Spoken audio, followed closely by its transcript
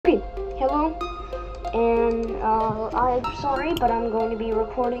Hello, and I'm sorry, but I'm going to be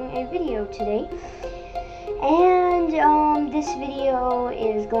recording a video today. And this video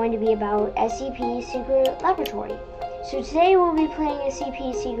is going to be about SCP Secret Laboratory. So today we'll be playing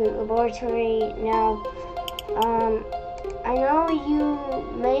SCP Secret Laboratory. Now, I know you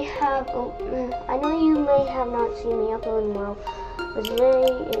may have not seen me upload in a while, but today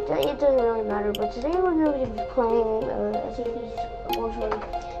it doesn't really matter. But today we're going to be playing SCP Laboratory.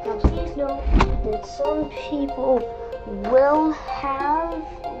 Now, please note that some people will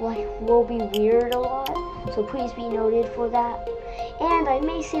be weird a lot, so please be noted for that. And I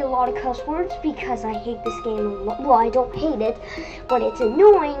may say a lot of cuss words because I hate this game a lot. Well, I don't hate it, but it's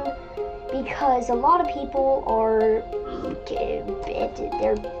annoying because a lot of people are, they're,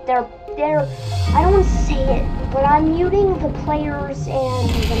 I don't want to say it, but I'm muting the players and I'm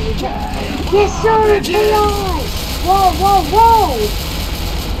gonna be yes sir, chaos! Whoa, whoa, whoa!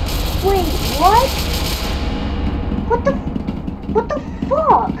 Wait, what? What the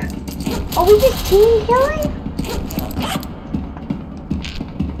fuck? Are we just team killing?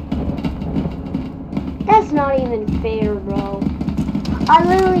 That's not even fair, bro. I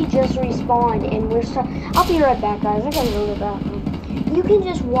literally just respawned and we're I'll be right back, guys. I gotta go to the bathroom. You can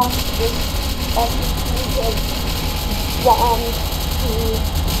just watch this SCP bomb.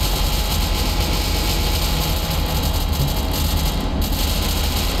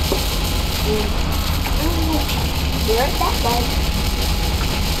 Be right back, guys.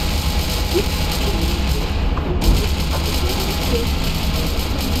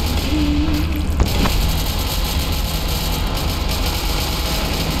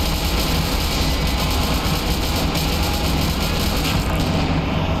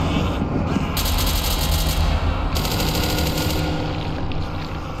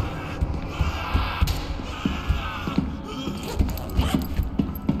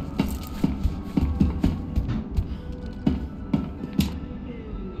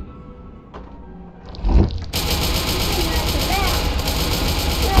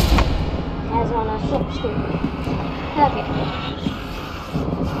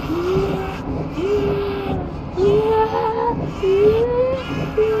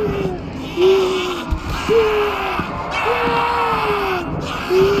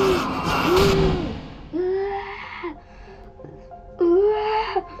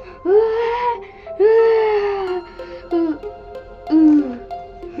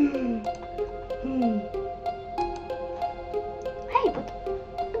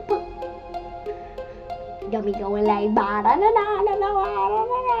 Dummy going like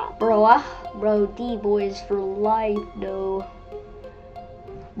bro, D-boy is for life though.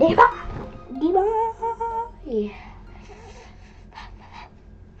 D-boy. Yeah.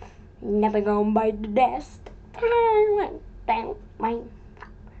 Never gonna bite the dust.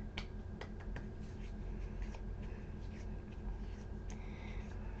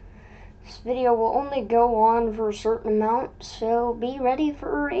 This video will only go on for a certain amount, so be ready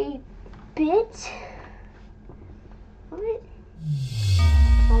for a bit. What?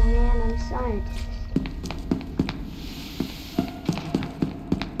 Oh man, I'm scientist.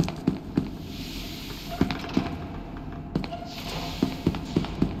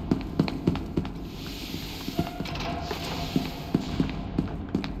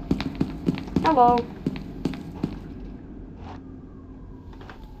 Hello.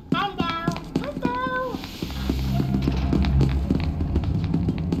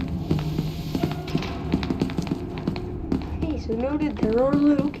 So noted there are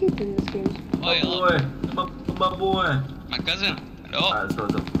little kids in this game. My boy. My cousin. Hello. Alright, so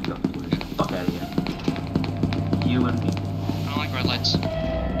fuck out of here. You and me. I don't like red lights.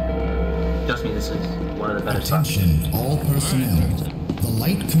 Trust me, this is one of the better Attention, all personnel. The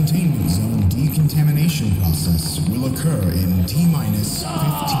light containment zone decontamination process will occur in T-minus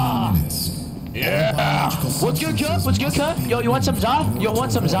 15 minutes. Yeah. What's good, cut? What's good, cut? Yo, you want some za? Yo,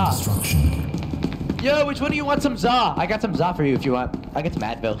 want some za? Yo, which one do you want some za? I got some za for you if you want. I got some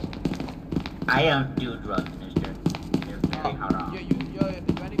Advil. I don't do drugs, mister. They're very hard on. Yo,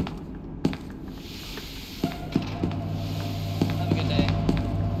 ready? Have a good day.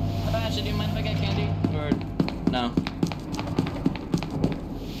 Actually, do you mind if I get candy? Or no?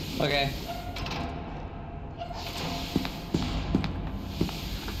 Okay.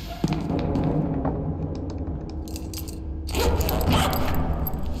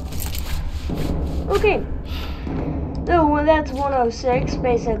 Okay. So that's 106.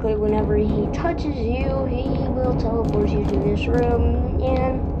 Basically, whenever he touches you, he will teleport you to this room.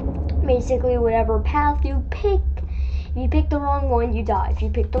 And basically, whatever path you pick, if you pick the wrong one, you die. If you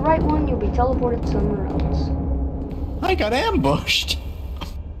pick the right one, you'll be teleported somewhere else. I got ambushed.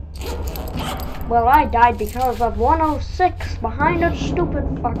 Well, I died because of 106 behind a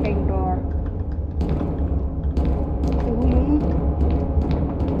stupid fucking door.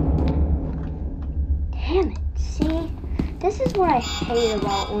 Damn it, see? This is what I hate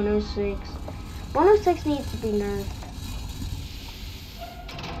about 106. 106 needs to be nerfed.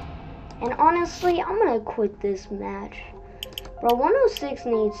 And honestly, I'm gonna quit this match. Bro, 106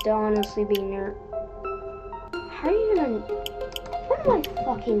 needs to honestly be nerfed. How are you gonna... What am I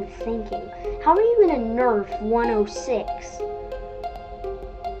fucking thinking? How are you gonna nerf 106?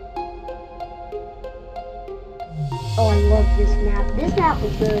 Oh, I love this map. This map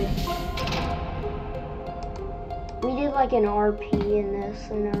was good. We did like an RP in this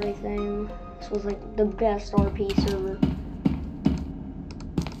and everything. This was like the best RP server.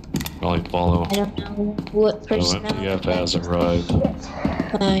 Probably follow. I don't know what person. MTF has arrived.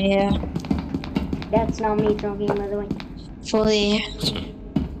 Yeah. That's not me talking, by the way. Fully.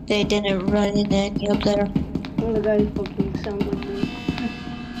 They didn't run in any up there. Oh, the guy fucking sounds like me.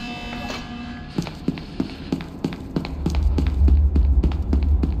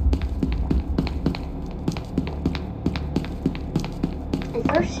 Is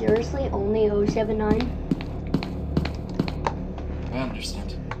there seriously only 079? I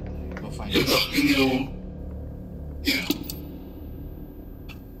understand. We'll find it.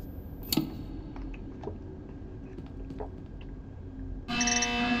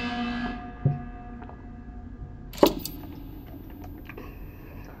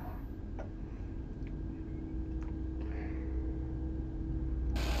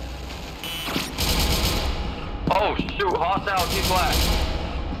 Oh shoot, hostile T-Black.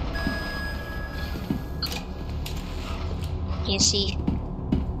 Can't see.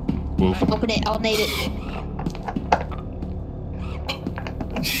 Move. Open it, I'll nade it.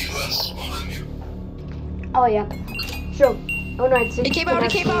 Oh yeah. Sure. 096. It came out,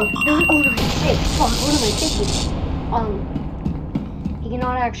 it came out. 096. Fuck, what am I thinking? He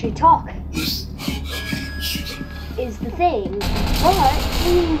cannot actually talk. Is the thing. But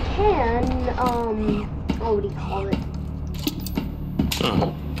he can, what would he call it?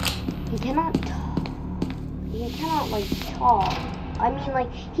 He cannot talk. He cannot, like, talk. I mean,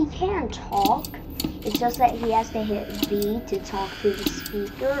 like, he can talk. It's just that he has to hit V to talk to the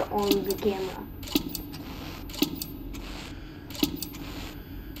speaker on the camera.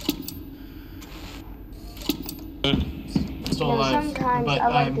 Still alive, sometimes but I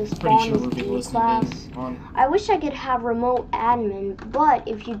like I'm to pretty spawn sure this we'll be D listening class. in on. I wish I could have remote admin, but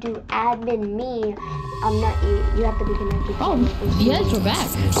if you do admin me, I'm not. You have to be connected. Oh, yes, we're back.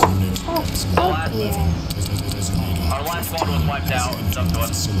 Our last squad was wiped out and stuff to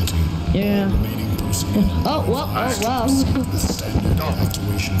us. Yeah. Oh, well, oh, wow.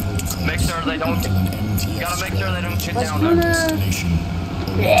 Make sure they don't. Gotta make sure they don't get down Let's there.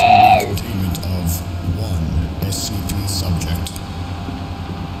 Containment of one SCP subject.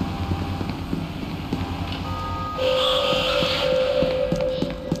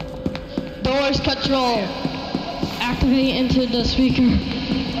 Doors control. Activate into the speaker.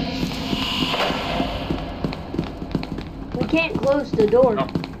 We can't close the door. No.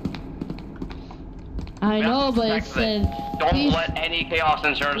 I know, but it Activate. said. Don't please- let any chaos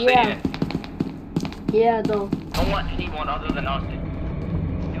insurance Yeah. see it. Yeah, though. Don't let anyone other than us.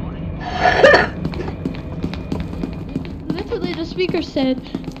 Literally, the speaker said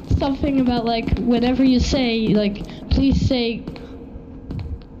something about like whenever you say like, please say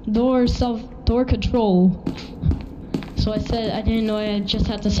door control. So I said I didn't know I just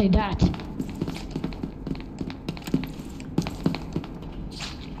had to say that.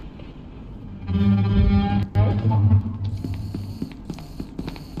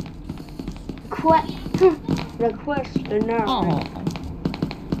 Request denied. Oh,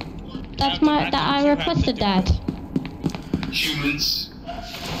 that's I requested that. Humans.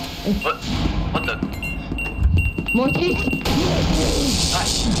 What the? Mortis?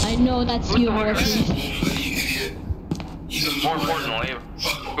 I know that's Who's you, the Mortis. More importantly,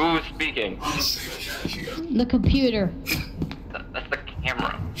 who's speaking? The computer. That's the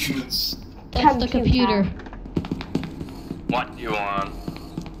camera. Humans. That's the computer. What do you want?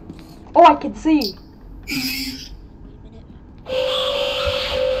 Oh, I can see.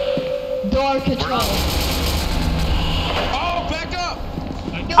 Door control. Oh, back up!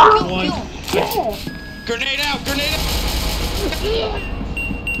 Oh, yeah. Grenade out! Grenade out!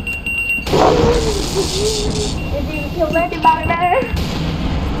 It didn't kill anybody there.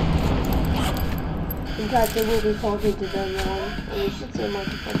 In fact, they will be talking to them now. And we should say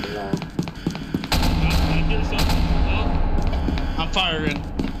motherfucking loud. I'm firing.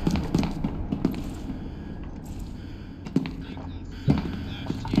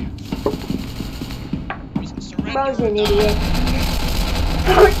 Bro's an idiot.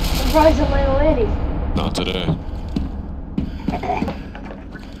 Bro's a little idiot. Not today.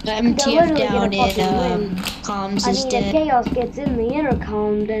 MTF down in comms is if dead. Chaos gets in the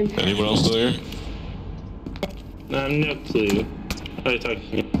intercom, then Anyone else still here? No clue. What are you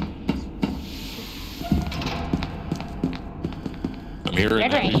talking about? I'm hearing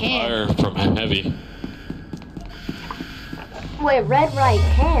Red right heavy hand. fire from Heavy. wait, red right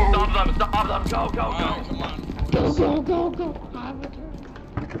hand. Stop them, go, go, go. Alright, come on.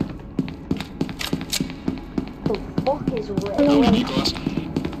 The fuck is red? Nicholas.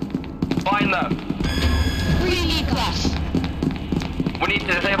 Find them. Really class. We need to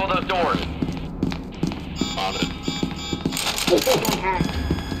disable those doors. On it.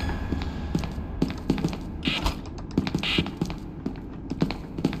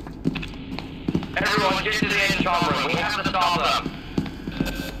 Everyone, get to the intercom room. We have to stop them.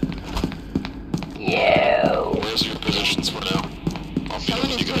 Where's your positions for now? I'll meet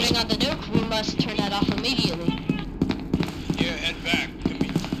Someone up is with you guys. turning on the nuke. We must turn that off immediately. Yeah, head back. Come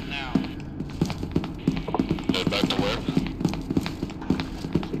here. Now. Head back to where?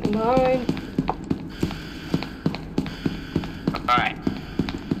 Mine. Alright.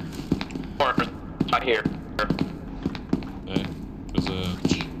 Right here. Hey, there's a...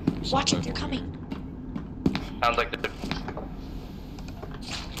 Watch it, they're coming. Sounds like the...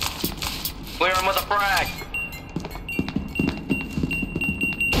 Clear him with a frag.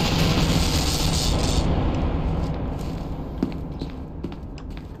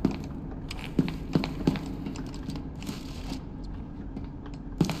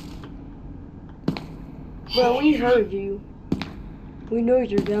 Bro, we heard you. We know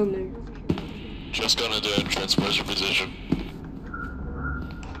you're down there. Just gonna do transpose your position.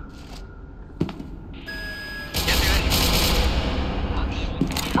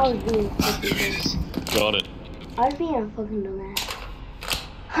 I was being a fucking dumbass. Got it. I was being a fucking dumbass.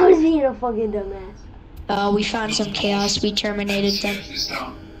 I was being a fucking dumbass. We found some chaos. We terminated them.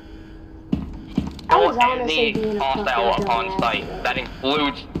 I was Don't honestly need being a fucking hostile dumbass. on site. That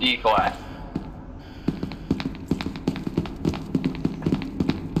includes D-class.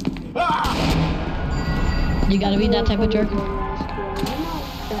 You gotta be that type of jerk.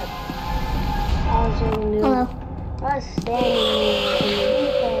 Hello. I was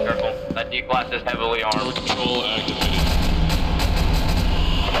standing Careful. That D-class is heavily Tower armed. control activated.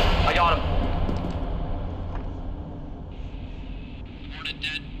 I got him.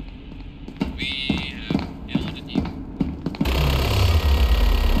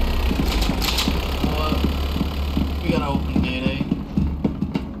 We gotta open gate A.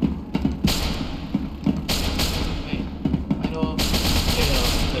 Hey, I know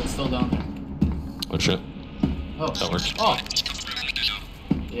chaos that's still down there. Oh shit. Oh. That works. Oh.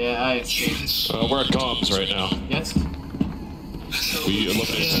 Yeah, I see. We're at comms right now. Yes? We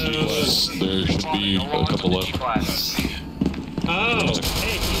eliminated the D-class. There should be a couple left. D-class. Oh!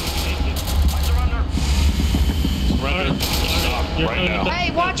 Hey, Surrender. Stop right now.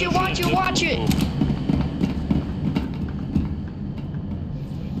 Hey, watch it, watch it, watch it!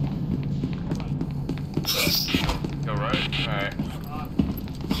 Go right. Alright.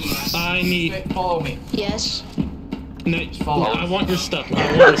 I need. Hey, follow me. Yes. No, I want your stuff.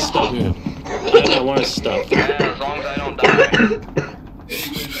 I want your stuff. I want your stuff. Yeah, as long as I don't die.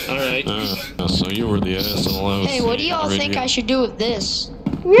 Alright. So you were the asshole. I was Hey, what do y'all the think radio. I should do with this?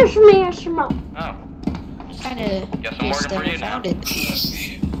 Yes, ma'am. Oh. Kinda Guess I'm pissed working for that I you now. found it.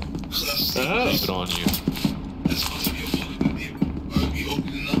 Oh. Keep it on you.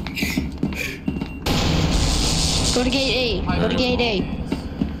 Go to gate A. Go to gate A.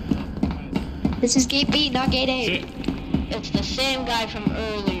 This is gate B, not gate A. Shit. It's the same guy from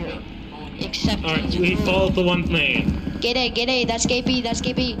earlier, except Alright, he's we rude. followed the one man. Gate A, that's gate B, that's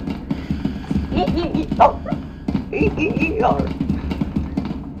gate B.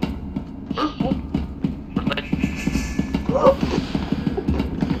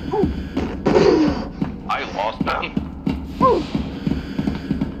 I lost him.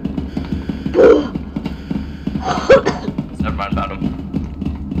 Never mind about him.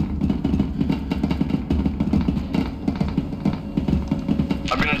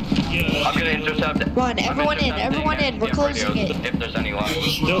 I'm gonna intercept it. Come on, everyone in, everyone in. We're closing it. If there's any left.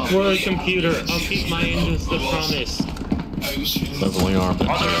 Don't worry, computer. I'll keep my end of the promise. Heavily armed.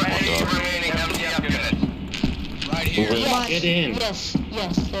 Are there Yeah, any fuck off. remaining MTF units? Right here. Move in. Yes, Get in. Yes,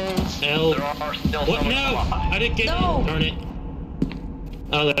 yes, there is. L. There are still What? some No! left. I didn't get No. in. Darn it.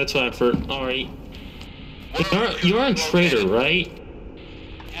 Oh, that's what I heard. Alright. You're on Trader, right?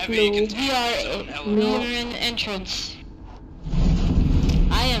 Heavy, you can We are in entrance.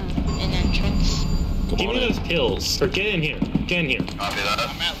 I am in entrance. Come give me those pills. Or get in here. Get in here. Copy that.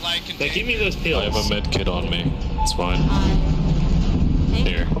 I'm at light Now give me those pills. I have a med kit on me. It's fine.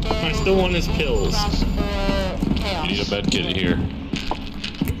 Here. I still want his pills. You need a med kit here.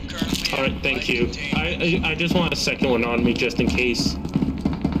 Alright, thank you. I just want a second one on me just in case.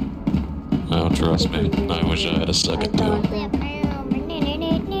 Oh, trust me. I wish I had a second too.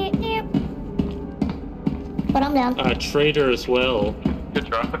 But I'm down. Trader as well. Good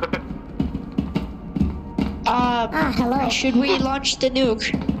try. Hello. Should we launch the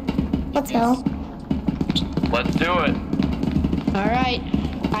nuke? Let's go. Let's do it. Alright.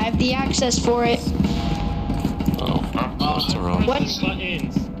 I have the access for it. Oh, what's wrong? What?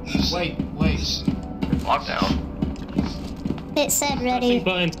 Buttons. Wait. Lockdown. It said Pressing ready.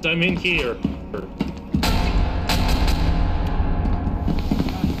 buttons. I'm in here.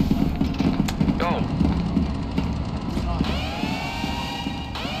 Go.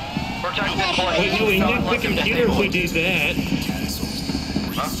 Protected place. Wait, no, we nuke the computer if we do that.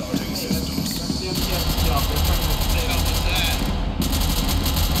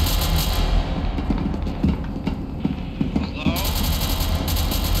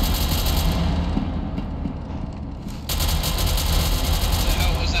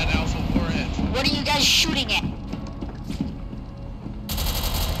 What are you guys shooting at?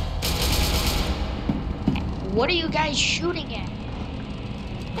 What are you guys shooting at?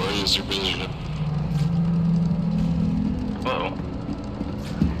 Where is your position? Uh-oh.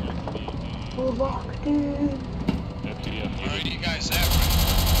 Empty. Alright, you guys have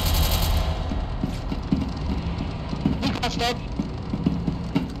That's dead.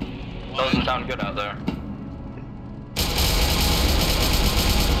 Doesn't sound good out there.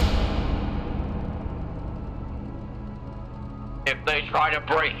 If they try to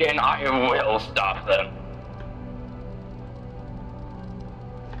break in, I will stop them.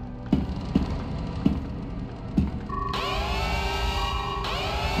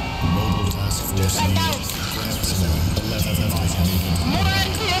 Mobile task force Right now. More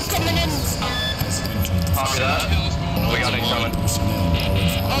NPS coming in. Copy that. We got incoming.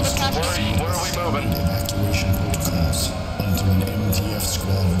 All the top. Where are we moving? Evacuation protocols until an MTF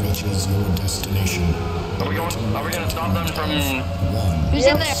squad reaches your destination. Are we gonna stop them from Who's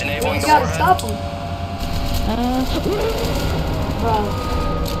in there? enabling We the gotta warhead? stop them.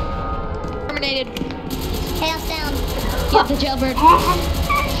 Terminated. Chaos down. Get the jailbird.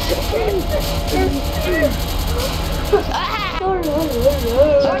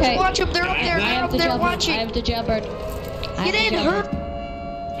 Okay. Watch them. They're up there. I They're have up the there jailbird. I watching. have the jailbird. Get in. Hurt.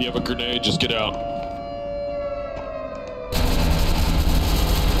 If you have a grenade, just get out.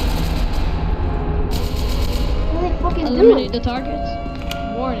 What are they fucking Eliminate doing? the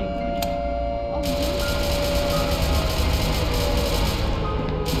targets. Warning.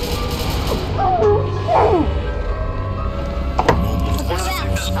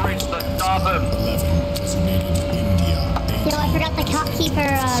 Breach to stop him. 11 designated India. Yo, I forgot the copkeeper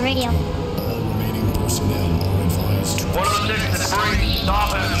radio. All remaining personnel are advised to 106 breach.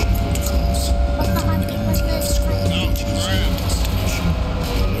 Stop him. protocols until an MTF squad reaches your destination.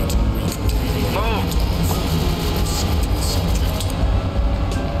 Awaiting recontainment Move. of CP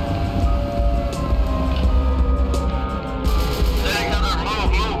subject. Stay together.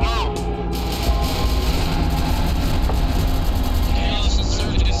 Move. Chaos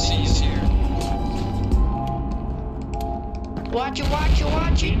insurgencies here. Watch it.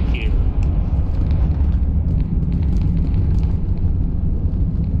 In here.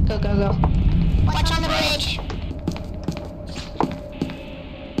 Go. Watch on the bridge.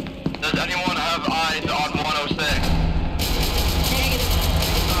 Does anyone have eyes on 106?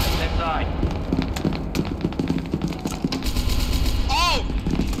 Same side. Oh!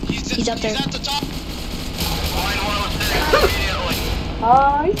 He's up there. He's at the top. Line 106 immediately.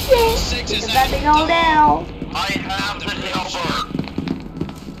 Oh shit. 6 is It's at about to go down. I have the jailbird.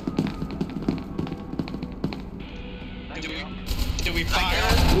 Do we fire?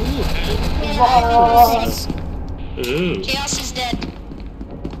 Ooh. Chaos is dead.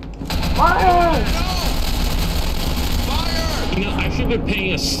 Fire! Fire! You know, I should have been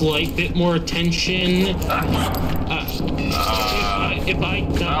paying a slight bit more attention. If I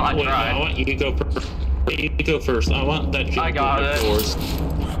Well, I wait, tried. I want you to go first. You go first. I want that. I got it. Yours.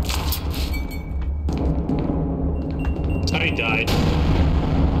 I died.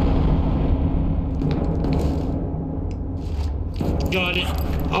 Got it.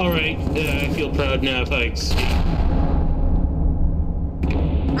 Alright, I feel proud now if I escape.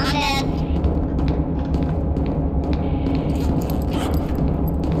 I'm dead.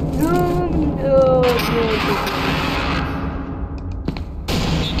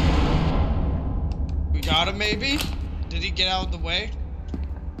 We got him, maybe? Did he get out of the way?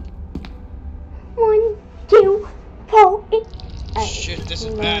 1, 2, 4, 8. Shit, this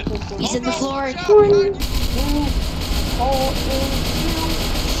is bad. He's in the floor. 1, 2, 4,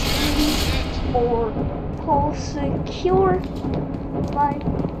 4, pull secure. 5,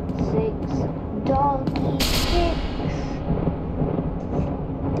 6, doggy kicks.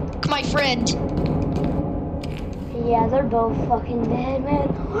 My friend. Yeah, they're both fucking dead, man.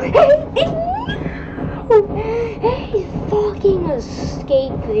 He's fucking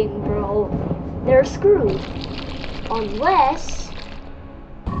escaping, bro. They're screwed. Unless...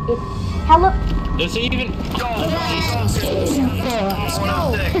 If... Hello... Does he even... Behind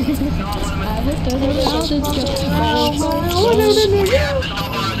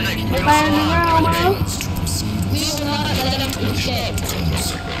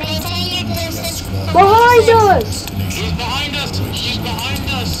us! He's behind us! He's behind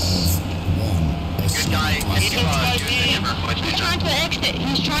us! Good guy. He's inside me! He's trying to exit.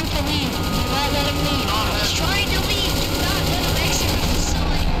 He's trying to leave. Do not let him leave. He's trying to leave. Do not let him exit the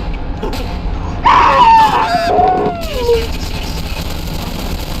facility.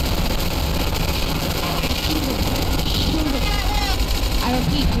 I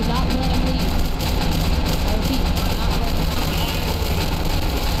repeat, do not let him leave. I repeat, do not let him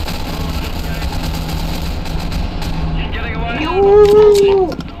She's getting away.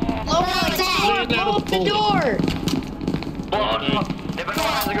 Blow up the door. Blow it up. If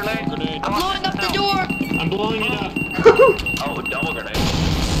anyone has a grenade, I'm blowing up the door. I'm blowing it up. Oh, double grenade.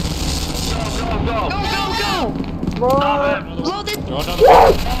 Go. Go. Stop him. Blow this. Throw another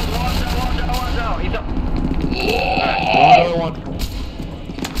Watch out. He's up. Another one.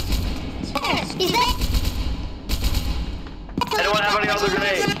 He's back. Anyone have any other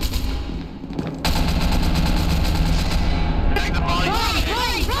grenades? Run.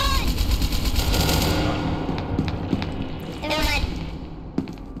 Never mind.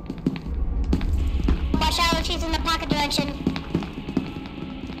 Watch out, she's in the pocket direction.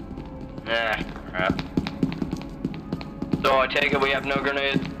 Yeah, crap. So I take it we have no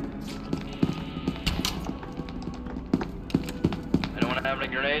grenades? Anyone have any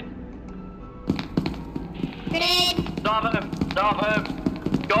grenades? Grenade. Stop him!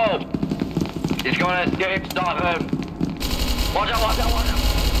 Go! He's going to escape, stop him! Watch out! Stop him!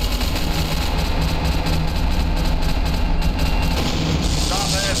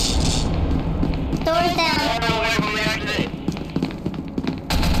 Doors down. Get away from the exit!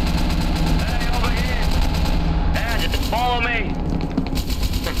 Hey, over here! Yeah, just follow me!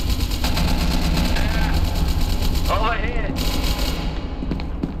 Yeah. Over here!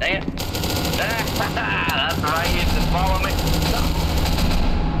 Dang it! That's right, you just follow me!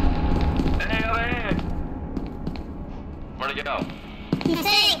 Hey, over here! Where'd he go? You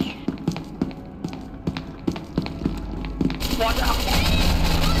think? Watch out!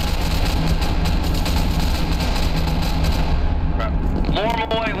 Crap. Lure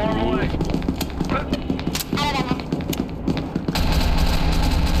him away! I don't know.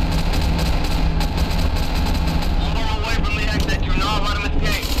 Lure him away from the exit. Do not let him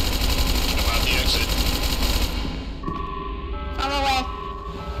escape. About the exit. On my way.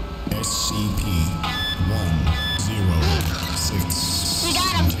 SCP-106. We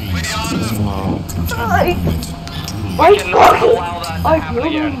got him. We cannot allow that to happen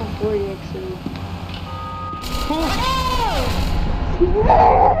again.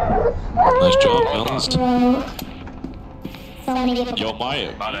 Nice job, fellas. Somebody get the Yo,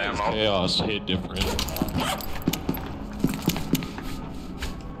 my chaos hit different.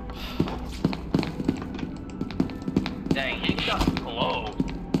 Dang, he got slow.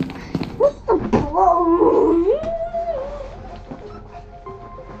 What's the blow?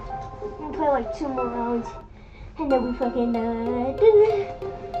 We'll play like 2 more rounds. And then we fucking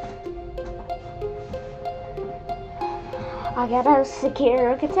I gotta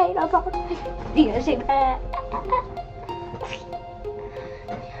secure a container box. You gotta say that.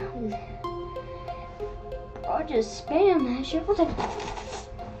 I'll just spam that shit. I was like,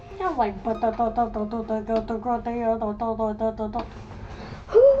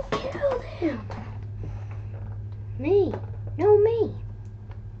 who killed him? Me. No, me.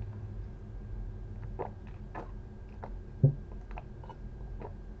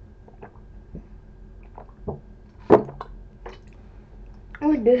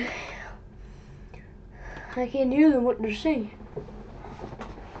 What the? I can't hear them what they're saying.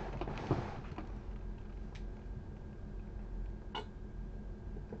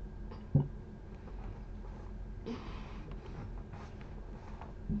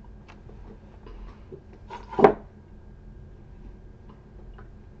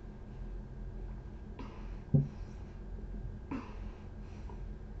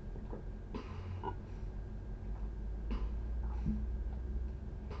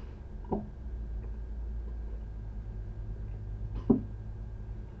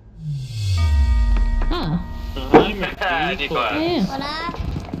 Yeah.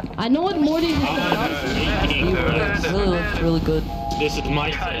 I know what Morty's is really good. This is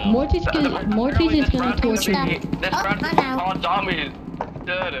my cell. Morty's is gonna torture me. On zombies.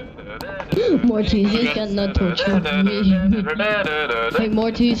 Morty's is gonna torture me. Hey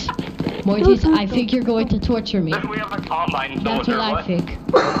Morty's, I think you're going to torture me. We have a combine That's soldier. what I think.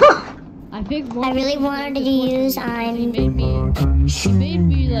 I think I really wanted to use He made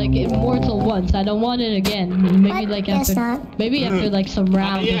me like immortal once. I don't want it again. Maybe like after like some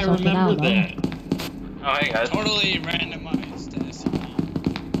rounds or something. I don't know. Oh, hey guys. Totally randomized SCP.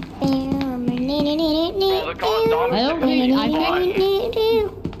 I think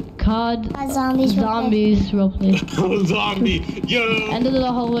COD Zombies roleplay. Zombie, yo! End of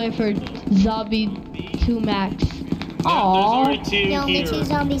the hallway for Zombie 2 Max. Aww. The only 2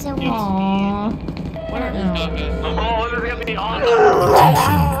 zombies at once. Aww. Oh, this is gonna be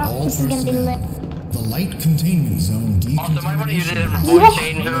awesome. All This is gonna be lit. The light containment zone Also, might want to use it as a decontamination voice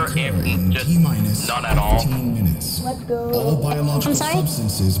changer if in just T-minus none at all. 15 minutes. Let's go. All biological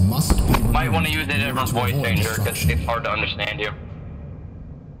substances must be removed. Might want to use it as a voice avoid changer because destruction. it's hard to understand you.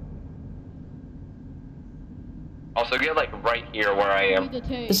 Also, get like right here where I am.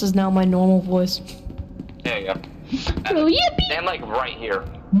 This is now my normal voice. There you go. Oh, yippee! Stand like right here.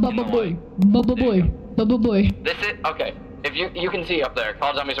 Bubba boy. Bubba boy. Bubba boy. This is okay. If you can see up there,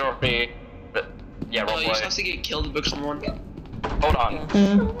 call zombies over me. Yeah, Oh, you're roleplay. supposed to get killed by someone. Hold on.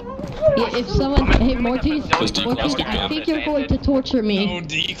 Yeah, if someone, hey Mortis, Mortis, I think you're going to torture me. No,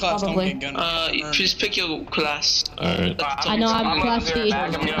 D class don't Probably. get gun. Just pick your class. Alright. I know I'm class D.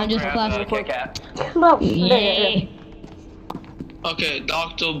 I'm just class D. No. Yeah. Okay,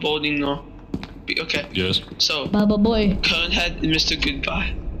 Dr. Bolding, no. Okay, Yes. so, Bubba boy. Conehead and Mr.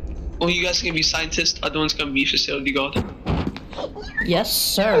 Goodbye. One of you guys can be scientists, other one's gonna be facility guard. Yes,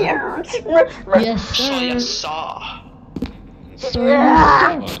 sir. Yes, So, sir. yes, sir. Sir.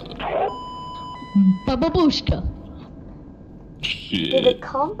 Bubba Booshka. Did the Shit.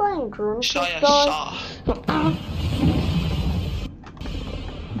 combine drone So, yes, die? sir.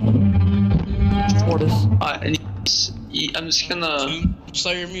 Mortis. Alright, and I'm just gonna...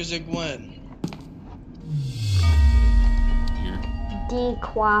 Slayer music when?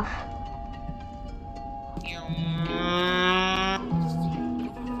 Dequaff.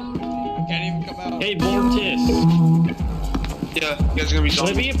 Can't even come out. Hey, Mortis. Yeah, you guys are gonna be Would it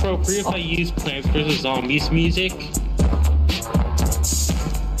zombies. be appropriate if I use Plants vs. Zombies music?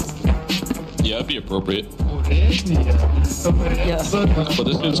 Yeah, it'd be appropriate. Yeah. But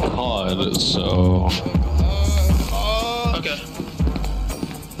this is COD, so. Okay.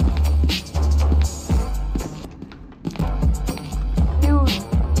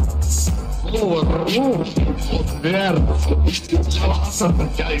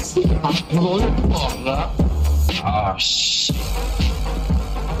 Oh shit.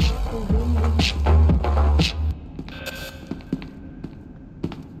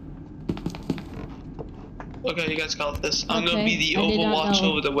 Okay, you guys got this. I'm gonna Okay, be the I did not Overwatch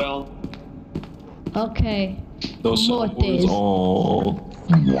know. over the well. Okay. Those Mortis. Oh.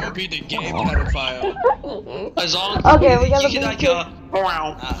 Or be the gay pedophile. As long as Okay, we gotta you can like be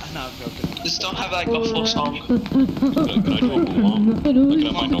wow. No, I'm joking. Just don't have like a full song. Can I do a boom? Looking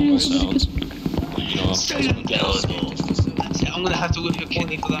at my normal sounds. You know, That's it. I'm gonna have to whip your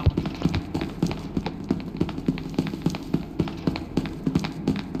kidney for that.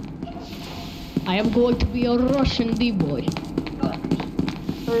 I am going to be a Russian D-boy.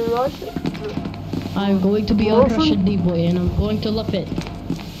 I'm going to be a Russian D-boy and I'm going to love it.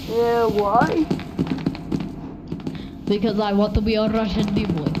 Yeah, why? Because I want to be a Russian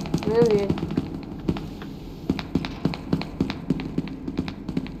D-boy. Really?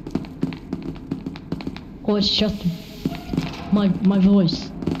 Or it's just my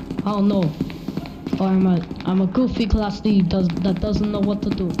voice. I don't know. Or I'm a goofy class D that doesn't know what to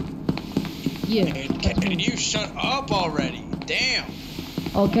do. Yeah. Can you shut up already? Damn.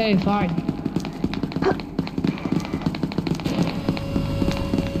 Okay, fine.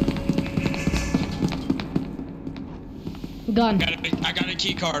 Gun. I got a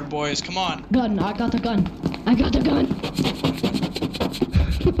key card, boys. Come on. Gun. I got a gun. I got a gun.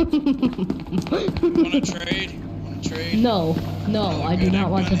 Wanna trade? Wanna trade? No, I do not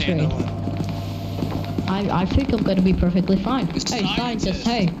want to trade. I think I'm gonna be perfectly fine. Hey, scientist,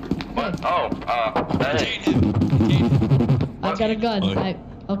 hey. What? Oh, hey. I got a gun.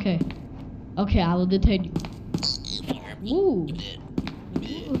 Okay. Okay, I will detain you. Ooh.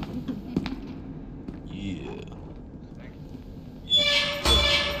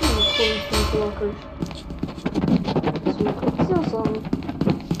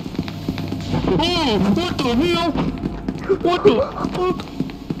 What the hell? What the fuck?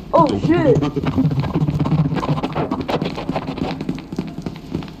 Oh shit!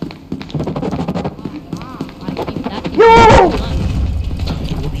 Yo!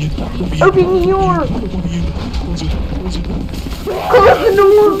 Open the door! Close the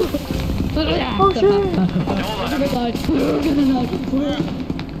door! Oh shit! We're gonna die. We're gonna die.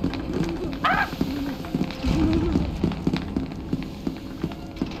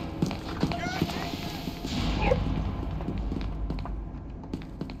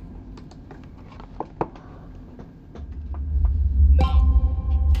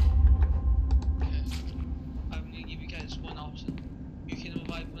 I'm gonna give you guys one option. You can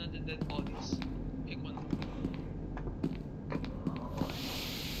revive one of the dead bodies. Pick one.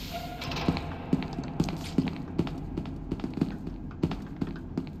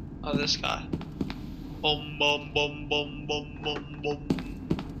 Oh, this guy. Boom, boom, boom, boom, boom, boom, boom.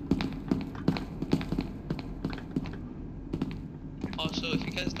 Also, if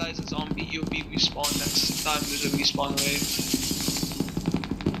you guys die as a zombie, you'll be respawned next time there's a respawn wave.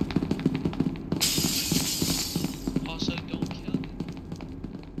 Also, don't kill them.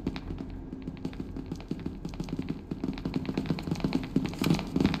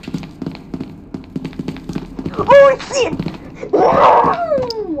 Oh shit!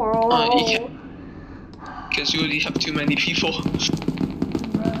 You can't. Because you already have too many people.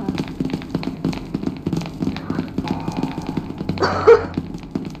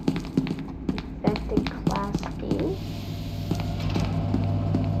 Infected class D.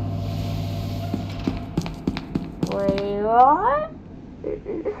 Wait, what?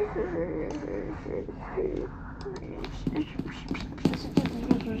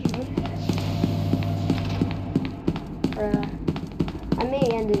 I may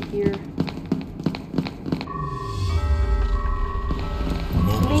end it here.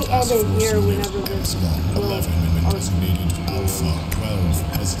 Mobile Task edit Force here Unit whenever this S111 and designated Alpha 12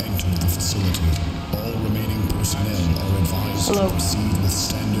 has entered the facility. All remaining personnel are advised to proceed with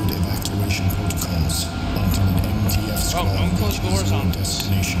standard evacuation protocols until an MTF squad don't close reaches doors your on us.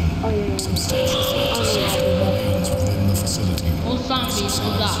 destination. Oh, yeah. Substantial threat to safety remains within the facility. All zombies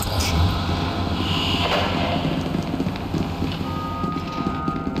will Exercise die. caution.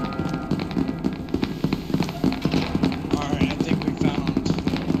 Alright, I think we found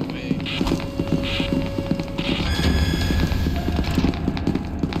a way.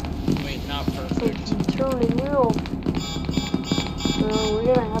 Wait, not perfect. It's turning real. So we're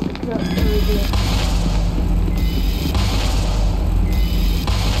gonna have to cut through this.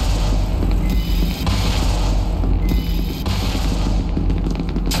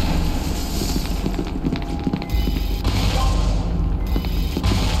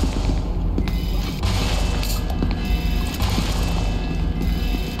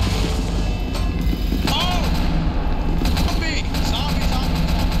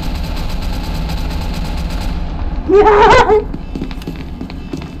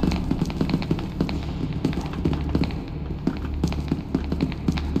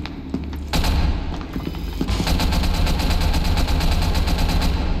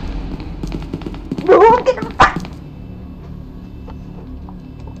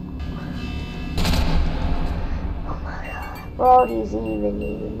 Brody's even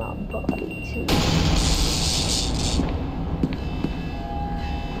in my body too.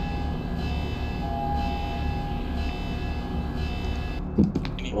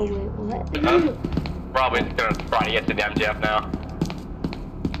 Oh wait, what? Robin's gonna try to get to the MJF now.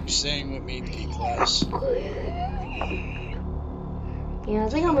 You're staying with me, D-Class. Yeah, I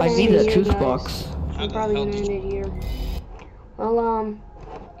think I'm gonna I end need it that here, truth guys. box. I'm probably gonna end it here. Well,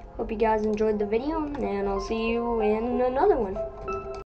 hope you guys enjoyed the video, and I'll see you in another one.